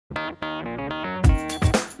Hello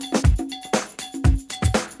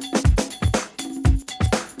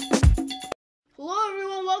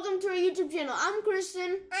everyone, welcome to our YouTube channel. I'm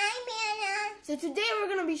Kristen. I'm Anna. So today we're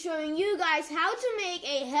going to be showing you guys how to make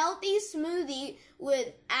a healthy smoothie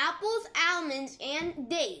with apples, almonds, and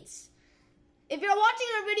dates. If you're watching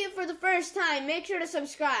our video for the first time, make sure to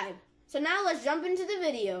subscribe. So now let's jump into the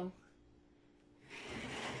video.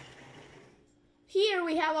 Here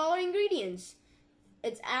we have all our ingredients.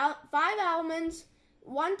 It's 5 almonds,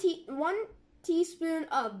 1 teaspoon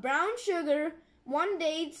of brown sugar, 1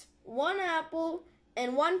 dates, 1 apple,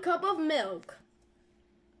 and 1 cup of milk.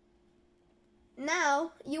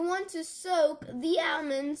 Now, you want to soak the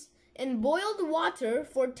almonds in boiled water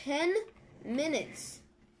for 10 minutes.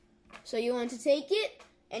 So you want to take it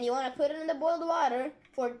and you want to put it in the boiled water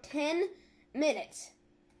for 10 minutes.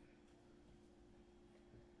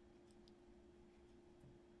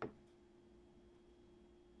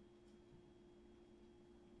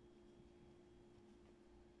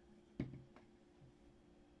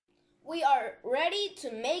 We are ready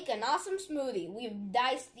to make an awesome smoothie. We've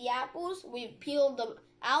diced the apples, we've peeled the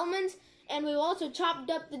almonds, and we've also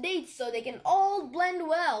chopped up the dates so they can all blend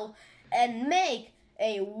well and make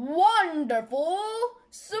a wonderful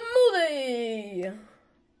smoothie.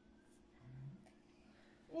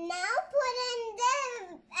 Now put in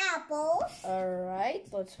the apples. Alright,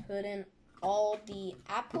 let's put in all the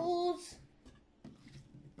apples.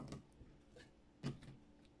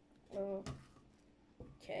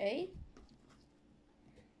 Okay.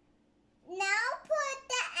 Now put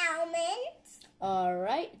the almonds.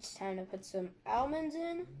 Alright, it's time to put some almonds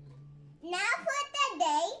in. Now put the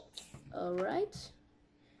dates. Alright.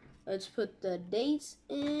 Let's put the dates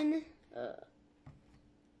in. Now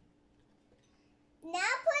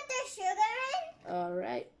put the sugar in.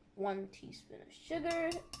 Alright, 1 teaspoon of sugar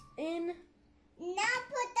in. Now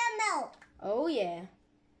put the milk. Oh yeah.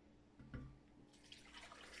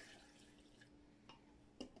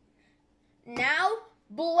 Now,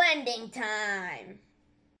 blending time.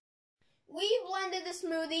 We blended the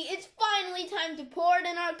smoothie. It's finally time to pour it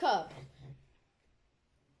in our cup.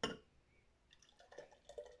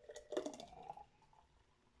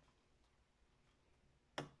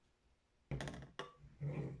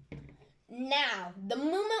 Now, the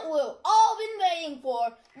moment we've all been waiting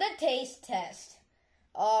for, the taste test.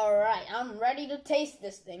 Alright, I'm ready to taste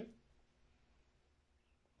this thing.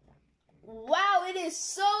 Wow, it is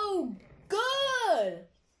so good!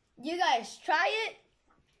 You guys try it,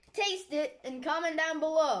 taste it, and comment down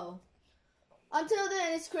below. Until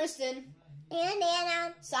then, it's Kristen And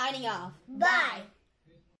Anna. signing off. Bye.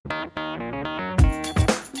 Bye.